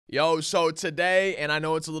Yo, so today, and I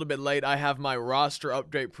know it's a little bit late, I have my roster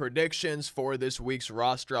update predictions for this week's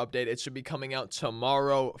roster update. It should be coming out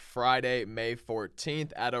tomorrow, Friday, May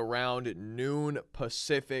 14th at around noon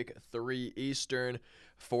Pacific, 3 Eastern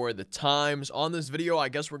for the times. On this video, I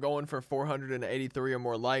guess we're going for 483 or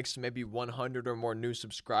more likes, maybe 100 or more new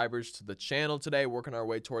subscribers to the channel today, working our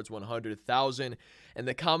way towards 100,000. In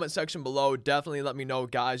the comment section below, definitely let me know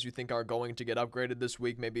guys you think are going to get upgraded this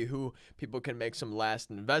week, maybe who people can make some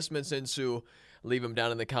last investments into. Leave them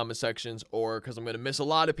down in the comment sections, or because I'm going to miss a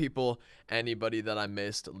lot of people, anybody that I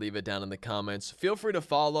missed, leave it down in the comments. Feel free to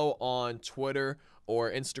follow on Twitter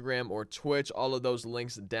or Instagram or Twitch, all of those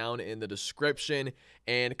links down in the description.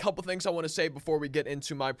 And a couple things I want to say before we get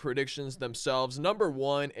into my predictions themselves. Number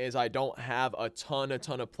one is I don't have a ton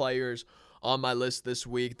of players on my list this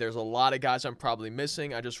week. There's a lot of guys I'm probably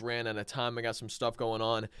missing. I just ran out of time. I got some stuff going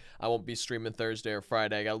on. I won't be streaming Thursday or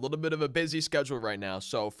Friday. I got a little bit of a busy schedule right now.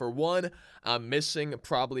 So for one, I'm missing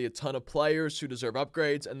probably a ton of players who deserve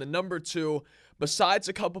upgrades. And then number two, besides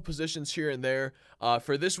a couple positions here and there,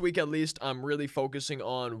 for this week at least, I'm really focusing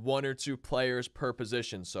on 1 or 2 players per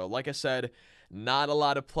position. So like I said, not a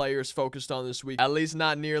lot of players focused on this week, at least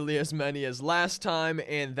not nearly as many as last time.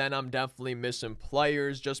 And then I'm definitely missing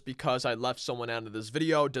players. Just because I left someone out of this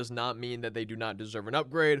video does not mean that they do not deserve an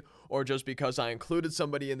upgrade, or just because I included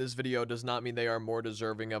somebody in this video does not mean they are more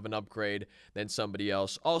deserving of an upgrade than somebody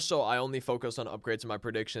else. Also, I only focus on upgrades in my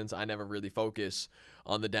predictions. I never really focus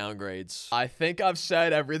on the downgrades. I think I've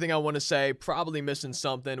said everything I want to say, probably missing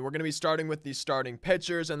something. We're going to be starting with these starting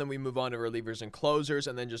pitchers, and then we move on to relievers and closers,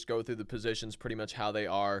 and then just go through the positions pretty much how they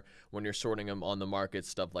are when you're sorting them on the market,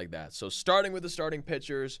 stuff like that. So starting with the starting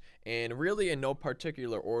pitchers, and really in no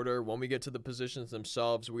particular order, when we get to the positions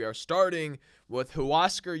themselves, we are starting with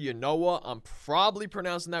Huascar Ynoa. I'm probably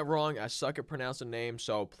pronouncing that wrong. I suck at pronouncing names,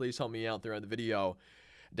 so please help me out throughout the video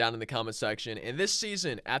down in the comment section. And this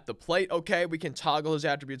season at the plate, okay, we can toggle his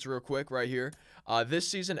attributes real quick right here. This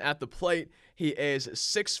season at the plate, he is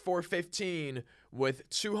 6'4", with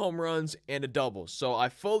 2 home runs and a double. So I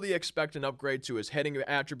fully expect an upgrade to his hitting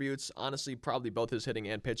attributes. Honestly, probably both his hitting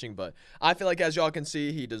and pitching, but I feel like, as y'all can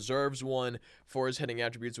see, he deserves one for his hitting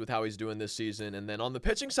attributes with how he's doing this season. And then on the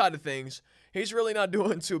pitching side of things, he's really not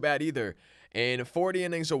doing too bad either. In 40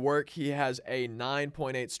 innings of work, he has a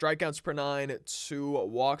 9.8 strikeouts per 9, 2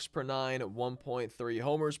 walks per 9, 1.3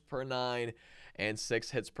 homers per 9, and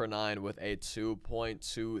 6 hits per 9 with a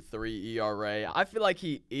 2.23 ERA. I feel like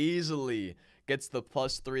he easily gets the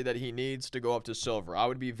 +3 that he needs to go up to silver. I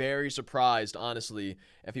would be very surprised, honestly,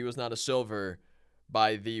 if he was not a silver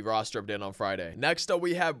by the roster update on Friday. Next up,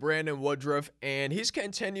 we have Brandon Woodruff, and he's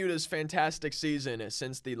continued his fantastic season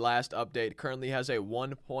since the last update. Currently has a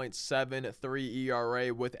 1.73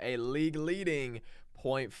 ERA with a league-leading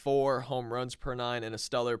 0.4 home runs per 9 and a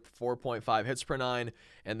stellar 4.5 hits per 9,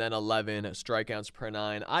 and then 11 strikeouts per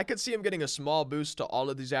 9. I could see him getting a small boost to all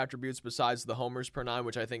of these attributes besides the homers per 9,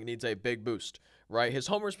 which I think needs a big boost, right? His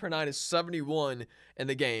homers per 9 is 71 in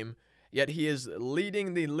the game, yet he is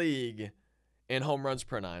leading the league in home runs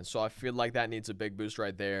per 9. So I feel like that needs a big boost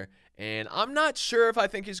right there. And I'm not sure if I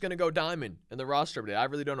think he's going to go diamond in the roster update. I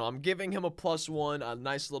really don't know. I'm giving him a +1, a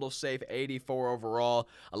nice little safe 84 overall.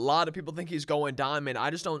 A lot of people think he's going diamond.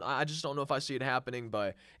 I just don't know if I see it happening,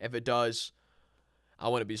 but if it does, I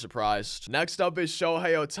wouldn't be surprised. Next up is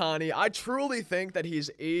Shohei Ohtani. I truly think that he's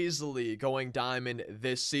easily going diamond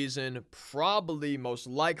this season, probably most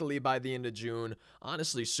likely by the end of June,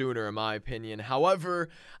 honestly sooner in my opinion. However,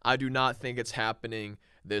 I do not think it's happening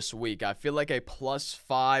this week. I feel like a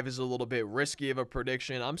 +5 is a little bit risky of a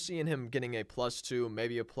prediction. I'm seeing him getting a +2,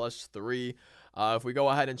 maybe a +3. If we go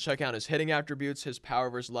ahead and check out his hitting attributes, his power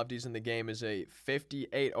versus lefties in the game is a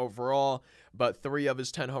 58 overall, but 3 of his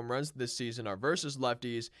 10 home runs this season are versus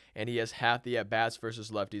lefties, and he has half the at-bats versus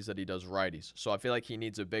lefties that he does righties. So I feel like he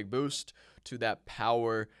needs a big boost to that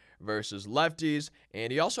power versus lefties,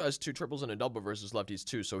 and he also has 2 triples and a double versus lefties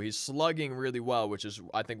too. So he's slugging really well, which is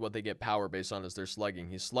I think what they get power based on is their slugging.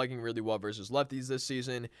 He's slugging really well versus lefties this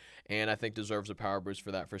season, and I think deserves a power boost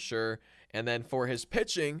for that for sure. And then for his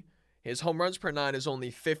pitching, his home runs per 9 is only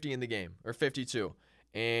 50 in the game, or 52.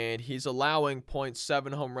 And he's allowing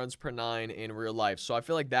 0.7 home runs per 9 in real life. So I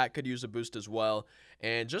feel like that could use a boost as well.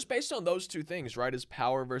 And just based on those 2 things, right, his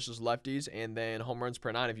power versus lefties and then home runs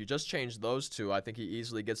per 9, if you just change those 2, I think he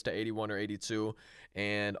easily gets to 81 or 82.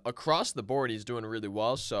 And across the board, he's doing really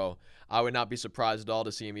well. So I would not be surprised at all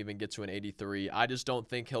to see him even get to an 83. I just don't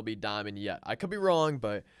think he'll be diamond yet. I could be wrong,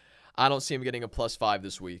 but I don't see him getting a +5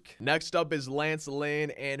 this week. Next up is Lance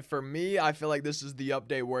Lynn, and for me, I feel like this is the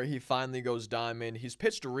update where he finally goes diamond. He's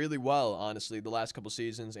pitched really well, honestly, the last couple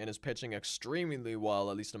seasons, and is pitching extremely well,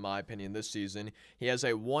 at least in my opinion, this season. He has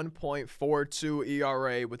a 1.42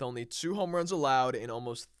 ERA with only 2 home runs allowed in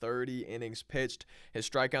almost 30 innings pitched. His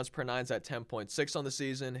strikeouts per 9 is at 10.6 on the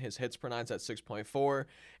season. His hits per 9 is at 6.4,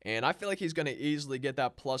 and I feel like he's going to easily get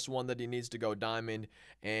that +1 that he needs to go diamond.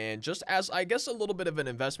 And just as, I guess, a little bit of an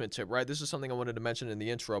investment tip, right? This is something I wanted to mention in the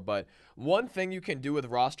intro, but one thing you can do with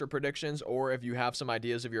roster predictions, or if you have some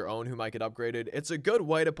ideas of your own who might get upgraded, it's a good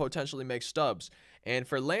way to potentially make stubs. And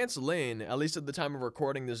for Lance Lynn, at least at the time of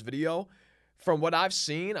recording this video, from what I've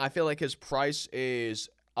seen, I feel like his price is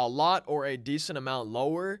a lot or a decent amount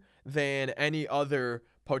lower than any other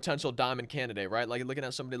potential diamond candidate, right? Like looking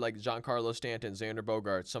at somebody like Giancarlo Stanton, Xander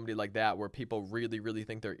Bogaerts, somebody like that, where people really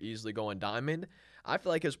think they're easily going diamond. I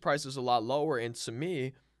feel like his price is a lot lower, and to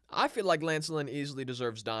me, I feel like Lance Lynn easily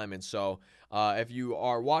deserves diamond. So if you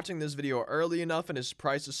are watching this video early enough and his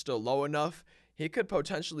price is still low enough, he could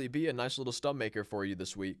potentially be a nice little stub maker for you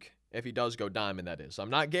this week. If he does go diamond, that is. I'm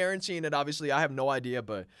not guaranteeing it, obviously. I have no idea,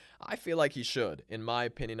 but I feel like he should. In my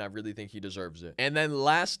opinion, I really think he deserves it. And then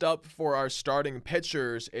last up for our starting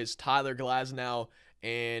pitchers is Tyler Glasnow.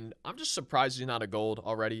 And I'm just surprised he's not a gold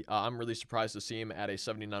already. I'm really surprised to see him at a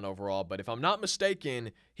 79 overall. But if I'm not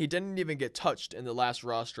mistaken, he didn't even get touched in the last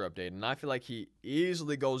roster update. And I feel like he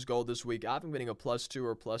easily goes gold this week. I've been getting a +2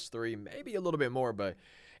 or +3, maybe a little bit more, but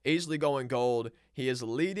easily going gold. He is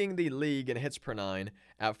leading the league in hits per 9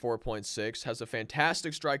 at 4.6, has a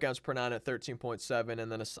fantastic strikeouts per 9 at 13.7,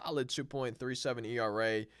 and then a solid 2.37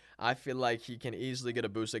 ERA. I feel like he can easily get a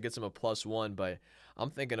boost that gets him a +1, but I'm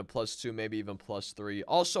thinking a +2, maybe even +3.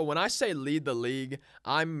 Also, when I say lead the league,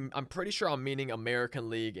 I'm pretty sure I'm meaning American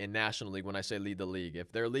League and National League when I say lead the league.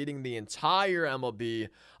 If they're leading the entire MLB,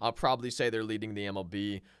 I'll probably say they're leading the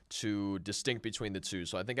MLB to distinct between the two.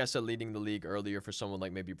 So I think I said leading the league earlier for someone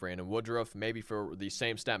like maybe Brandon Woodruff, maybe for the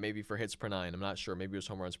same stat, maybe for hits per 9. I'm not sure. Maybe it was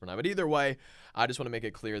home runs per 9. But either way, I just want to make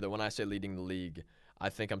it clear that when I say leading the league, I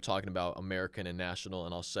think I'm talking about American and National,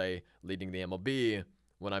 and I'll say leading the MLB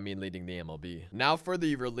when I mean leading the MLB. Now for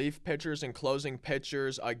the relief pitchers and closing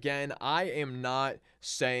pitchers. Again, I am not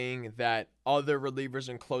saying that other relievers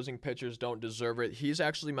and closing pitchers don't deserve it. He's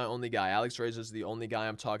actually my only guy. Alex Reyes is the only guy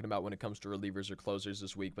I'm talking about when it comes to relievers or closers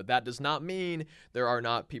this week. But that does not mean there are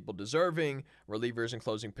not people deserving relievers and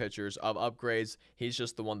closing pitchers of upgrades. He's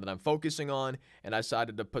just the one that I'm focusing on, and I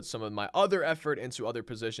decided to put some of my other effort into other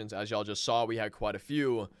positions. As y'all just saw, we had quite a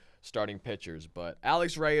few starting pitchers. But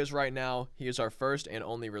Alex Reyes right now, he is our first and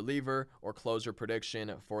only reliever or closer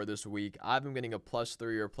prediction for this week. I've been getting a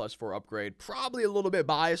 +3 or +4 upgrade. Probably a little bit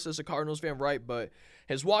biased as a Cardinals fan, right? But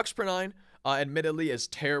his walks per 9 admittedly is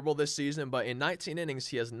terrible this season, but in 19 innings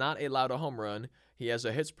he has not allowed a home run. He has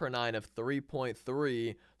a hits per 9 of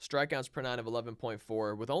 3.3, strikeouts per 9 of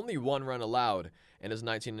 11.4, with only 1 run allowed in his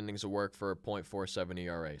 19 innings of work for a .47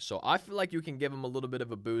 ERA. So I feel like you can give him a little bit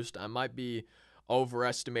of a boost. I might be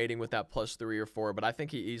overestimating with that +3 or 4, but I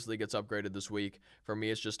think he easily gets upgraded this week. For me,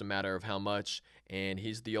 it's just a matter of how much, and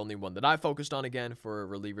he's the only one that I focused on again for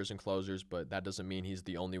relievers and closers, but that doesn't mean he's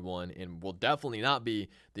the only one, and will definitely not be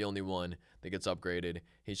the only one that gets upgraded.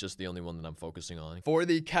 He's just the only one that I'm focusing on. For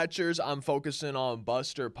the catchers, I'm focusing on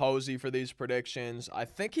Buster Posey for these predictions. I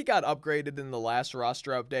think he got upgraded in the last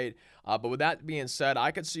roster update, but with that being said,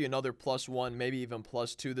 I could see another +1, maybe even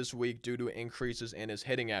 +2 this week due to increases in his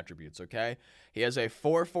hitting attributes, okay? He has a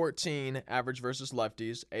 414 average versus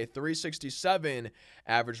lefties, a 367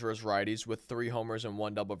 average versus righties with 3 homers and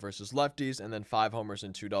 1 double versus lefties, and then 5 homers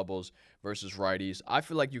and 2 doubles versus righties. I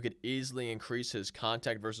feel like you could easily increase his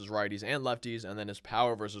contact versus righties and lefties, and then his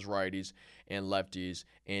power versus righties and lefties.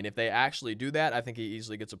 And if they actually do that, I think he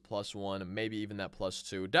easily gets a +1, maybe even that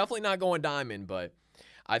 +2. Definitely not going diamond, but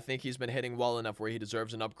I think he's been hitting well enough where he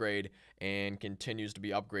deserves an upgrade and continues to be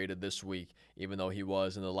upgraded this week, even though he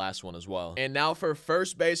was in the last one as well. And now for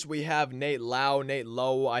first base, we have Nate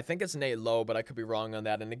Lowe. I think it's Nate Lowe, but I could be wrong on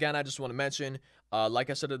that. And again, I just want to mention,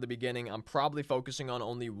 like I said at the beginning, I'm probably focusing on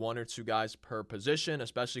only 1 or 2 guys per position,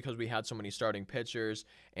 especially because we had so many starting pitchers,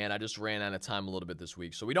 and I just ran out of time a little bit this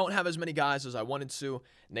week. So we don't have as many guys as I wanted to.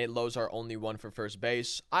 Nate Lowe's our only one for first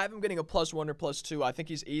base. I have him getting a +1 or +2. I think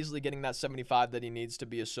he's easily getting that 75 that he needs to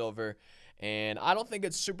be a silver. And I don't think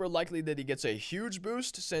it's super likely that he gets a huge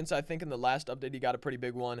boost, since I think in the last update he got a pretty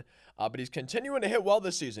big one. But he's continuing to hit well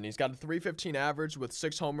this season. He's got a 315 average with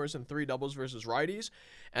 6 homers and 3 doubles versus righties,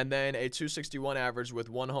 and then a 261 average with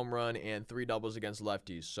 1 home run and 3 doubles against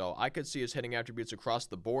lefties. So I could see his hitting attributes across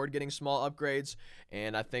the board getting small upgrades,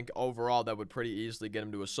 and I think overall that would pretty easily get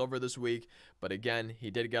him to a silver this week. But again, he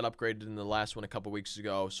did get upgraded in the last one a couple weeks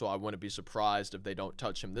ago, so I wouldn't be surprised if they don't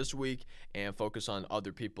touch him this week and focus on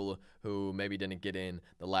other people who maybe didn't get in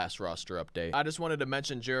the last roster update. I just wanted to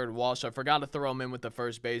mention Jared Walsh. I forgot to throw him in with the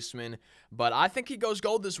first baseman, but I think he goes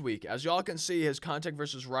gold this week. As y'all can see, his contact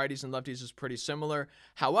versus righties and lefties is pretty similar.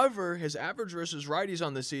 However, his average versus righties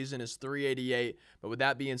on the season is 388, but with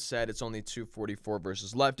that being said, it's only 244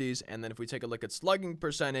 versus lefties. And then if we take a look at slugging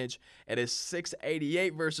percentage, it is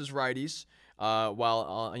 688 versus righties,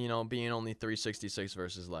 while being only 366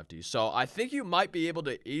 versus lefties. So I think you might be able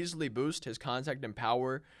to easily boost his contact and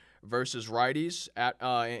power versus righties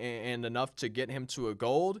and enough to get him to a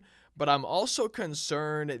gold. But I'm also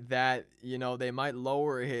concerned that they might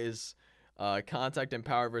lower his contact and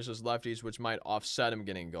power versus lefties, which might offset him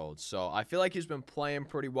getting gold. So I feel like he's been playing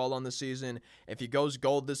pretty well on the season. If he goes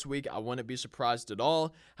gold this week, I wouldn't be surprised at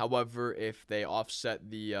all. However, if they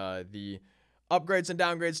offset the upgrades and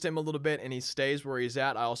downgrades to him a little bit and he stays where he's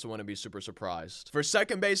at, I also want to be super surprised. For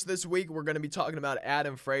second base this week, we're going to be talking about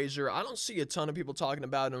Adam Frazier. I don't see a ton of people talking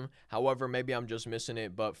about him. However, maybe I'm just missing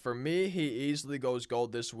it. But for me, he easily goes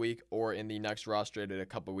gold this week or in the next roster update a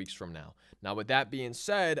couple weeks from now. Now, with that being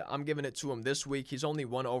said, I'm giving it to him this week. He's only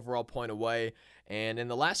 1 overall point away. And in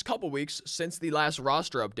the last couple weeks, since the last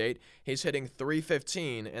roster update, he's hitting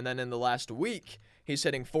 315. And then in the last week, he's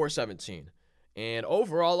hitting 417. And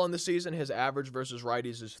overall on the season, his average versus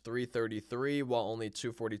righties is 333, while only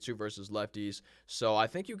 242 versus lefties. So I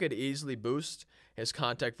think you could easily boost his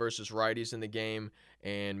contact versus righties in the game,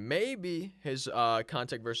 and maybe his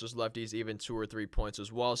contact versus lefties even 2 or 3 points as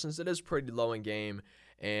well, since it is pretty low in game.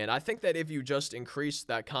 And I think that if you just increase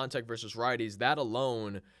that contact versus righties, that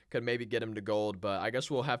alone could maybe get him to gold. But I guess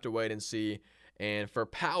we'll have to wait and see. And for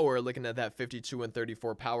power, looking at that 52 and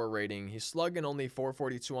 34 power rating, he's slugging only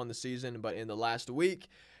 442 on the season, but in the last week,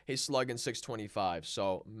 he's slugging 625.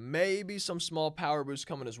 So maybe some small power boost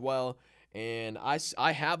coming as well. And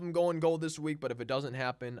I have him going gold this week, but if it doesn't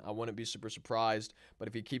happen, I wouldn't be super surprised. But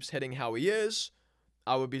if he keeps hitting how he is,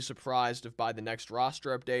 I would be surprised if by the next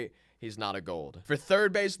roster update, he's not a gold. For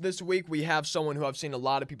third base this week, we have someone who I've seen a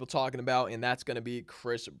lot of people talking about, and that's going to be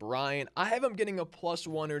Chris Bryant. I have him getting a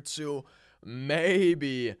 +1 or 2,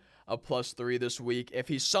 maybe a +3 this week. If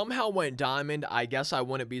he somehow went diamond, I guess I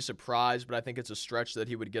wouldn't be surprised, but I think it's a stretch that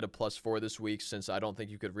he would get a +4 this week, since I don't think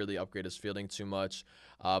you could really upgrade his fielding too much.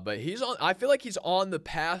 But I feel like he's on the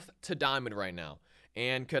path to diamond right now,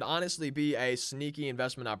 and could honestly be a sneaky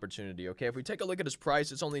investment opportunity. Okay, if we take a look at his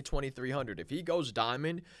price, it's only $2,300. If he goes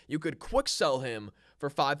diamond, you could quick sell him for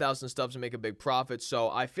 5,000 stubs and make a big profit. So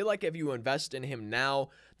I feel like if you invest in him now,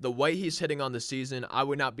 the way he's hitting on the season, I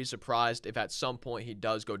would not be surprised if at some point he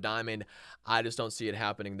does go diamond. I just don't see it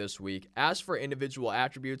happening this week. As for individual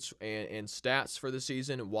attributes and stats for the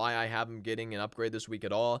season, why I have him getting an upgrade this week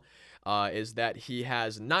at all is that he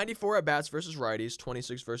has 94 at-bats versus righties,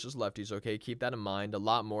 26 versus lefties. Okay, keep that in mind. A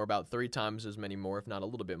lot more, about 3 times as many more, if not a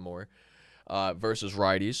little bit more, versus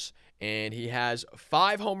righties. And he has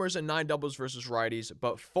 5 homers and 9 doubles versus righties,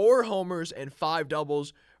 but 4 homers and 5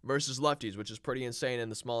 doubles versus lefties, which is pretty insane in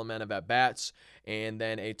the small amount of at-bats. And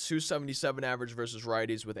then a 277 average versus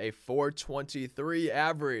righties with a 423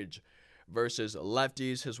 average versus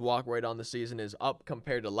lefties. His walk rate on the season is up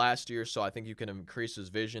compared to last year, so I think you can increase his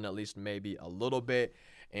vision at least maybe a little bit.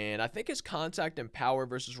 And I think his contact and power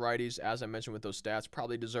versus righties, as I mentioned with those stats,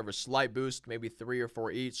 probably deserve a slight boost, maybe 3 or 4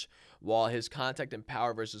 each, while his contact and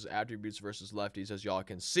power versus attributes versus lefties, as y'all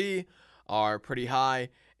can see, are pretty high.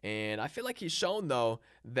 And I feel like he's shown, though,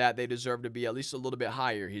 that they deserve to be at least a little bit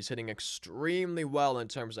higher. He's hitting extremely well in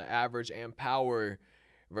terms of average and power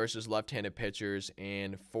versus left-handed pitchers.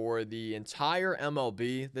 And for the entire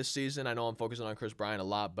MLB this season, I know I'm focusing on Chris Bryant a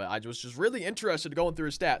lot, but I was just really interested going through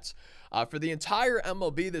his stats. For the entire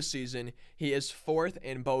MLB this season, he is 4th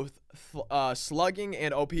in both slugging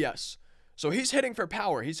and OPS. So he's hitting for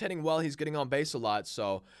power. He's hitting well. He's getting on base a lot.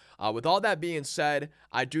 So with all that being said,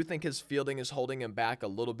 I do think his fielding is holding him back a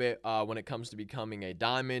little bit when it comes to becoming a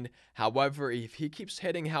diamond. However, if he keeps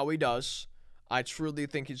hitting how he does, I truly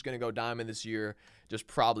think he's going to go diamond this year, just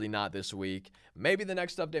probably not this week. Maybe the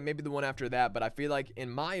next update, maybe the one after that, but I feel like, in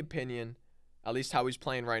my opinion, at least how he's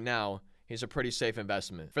playing right now, he's a pretty safe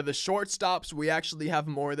investment. For the shortstops, we actually have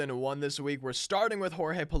more than one this week. We're starting with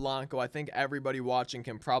Jorge Polanco. I think everybody watching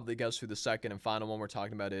can probably guess who the second and final one we're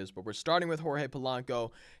talking about is, but we're starting with Jorge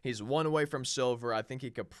Polanco. He's one away from silver. I think he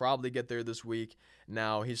could probably get there this week.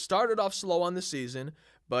 Now, he started off slow on the season,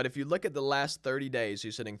 but if you look at the last 30 days,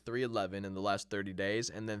 he's hitting 311 in the last 30 days,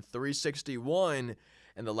 and then 361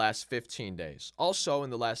 in the last 15 days. Also, in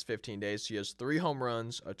the last 15 days, he has 3 home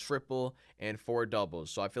runs, a triple, and 4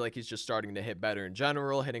 doubles. So I feel like he's just starting to hit better in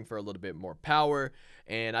general, hitting for a little bit more power.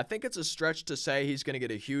 And I think it's a stretch to say he's going to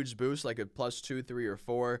get a huge boost, like a +2, 3, or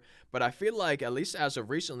 4. But I feel like, at least as of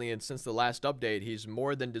recently and since the last update, he's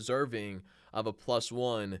more than deserving of a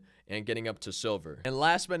 +1 and getting up to silver. And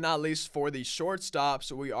last but not least, for the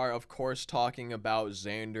shortstops, we are of course talking about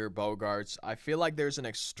Xander Bogaerts. I feel like there's an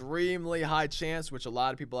extremely high chance, which a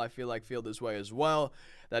lot of people I feel like feel this way as well,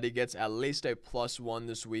 that he gets at least a +1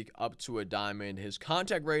 this week up to a diamond. His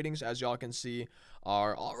contact ratings, as y'all can see,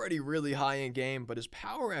 are already really high in game, but his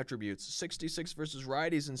power attributes, 66 versus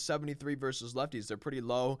righties and 73 versus lefties, they're pretty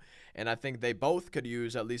low, and I think they both could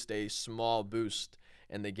use at least a small boost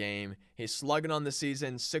in the game. He's slugging on the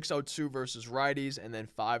season 602 versus righties and then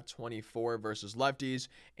 524 versus lefties.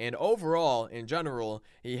 And overall, in general,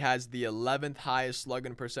 he has the 11th highest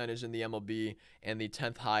slugging percentage in the MLB and the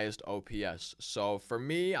 10th highest OPS. So for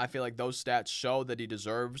me, I feel like those stats show that he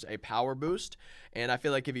deserves a power boost. And I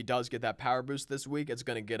feel like if he does get that power boost this week, it's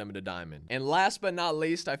going to get him to diamond. And last but not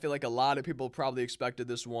least, I feel like a lot of people probably expected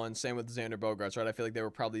this one. Same with Xander Bogaerts, right? I feel like they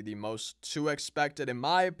were probably the most to expected, in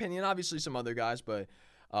my opinion. Obviously, some other guys, but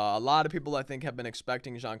a lot of people, I think, have been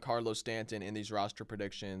expecting Giancarlo Stanton in these roster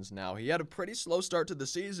predictions. Now, he had a pretty slow start to the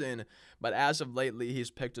season, but as of lately, he's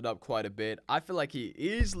picked it up quite a bit. I feel like he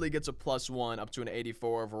easily gets a +1 up to an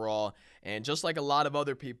 84 overall, and just like a lot of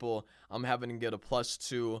other people, I'm having him get a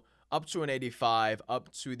 +2 up to an 85, up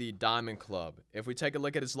to the Diamond Club. If we take a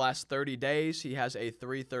look at his last 30 days, he has a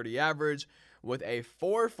 330 average with a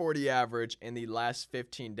 440 average in the last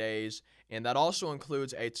 15 days, and that also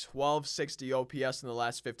includes a 1260 OPS in the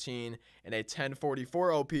last 15 and a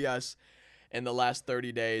 1044 OPS in the last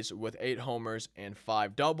 30 days with 8 homers and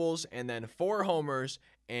 5 doubles, and then 4 homers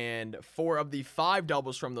and 4 of the 5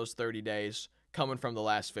 doubles from those 30 days coming from the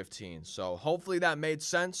last 15. So hopefully that made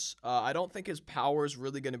sense. I don't think his power is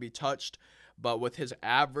really going to be touched, but with his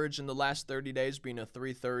average in the last 30 days being a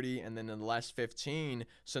 330 and then in the last 15,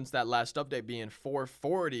 since that last update being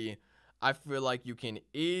 440, I feel like you can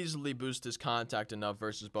easily boost his contact enough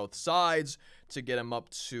versus both sides to get him up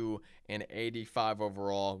to an 85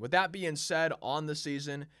 overall. With that being said, on the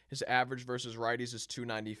season, his average versus righties is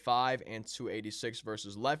 295 and 286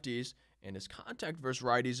 versus lefties, and his contact versus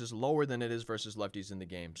righties is lower than it is versus lefties in the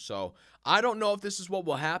game. So I don't know if this is what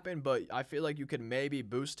will happen, but I feel like you could maybe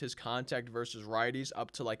boost his contact versus righties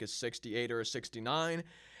up to like a 68 or a 69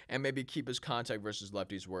 and maybe keep his contact versus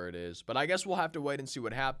lefties where it is. But I guess we'll have to wait and see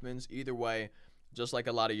what happens. Either way, just like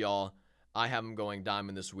a lot of y'all, I have him going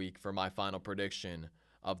diamond this week for my final prediction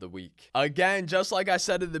of the week. Again, just like I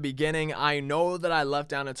said at the beginning, I know that I left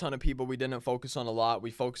down a ton of people we didn't focus on a lot.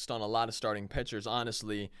 We focused on a lot of starting pitchers,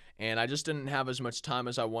 honestly, and I just didn't have as much time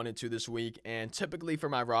as I wanted to this week. And typically for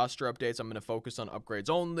my roster updates, I'm going to focus on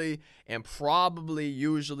upgrades only and probably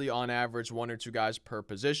usually on average 1 or 2 guys per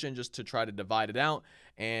position just to try to divide it out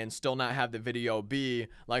and still not have the video be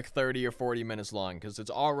like 30 or 40 minutes long, because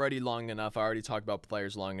it's already long enough. I already talked about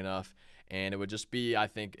players long enough. And it would just be, I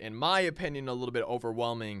think, in my opinion, a little bit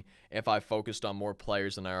overwhelming if I focused on more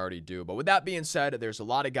players than I already do. But with that being said, there's a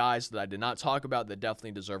lot of guys that I did not talk about that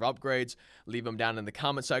definitely deserve upgrades. Leave them down in the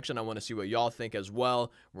comment section. I want to see what y'all think as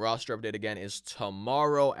well. Roster update again is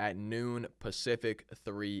tomorrow at noon Pacific,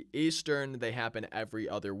 3 Eastern. They happen every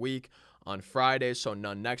other week on Friday, so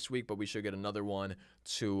none next week, but we should get another one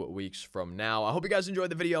 2 weeks from now. I hope you guys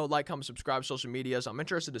enjoyed the video. Like, comment, subscribe, social medias. I'm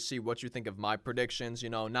interested to see what you think of my predictions,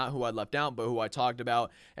 you know, not who I left out, but who I talked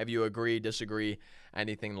about. If you agree, disagree,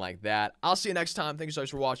 anything like that. I'll see you next time. Thank you so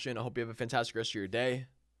much for watching. I hope you have a fantastic rest of your day.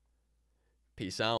 Peace out.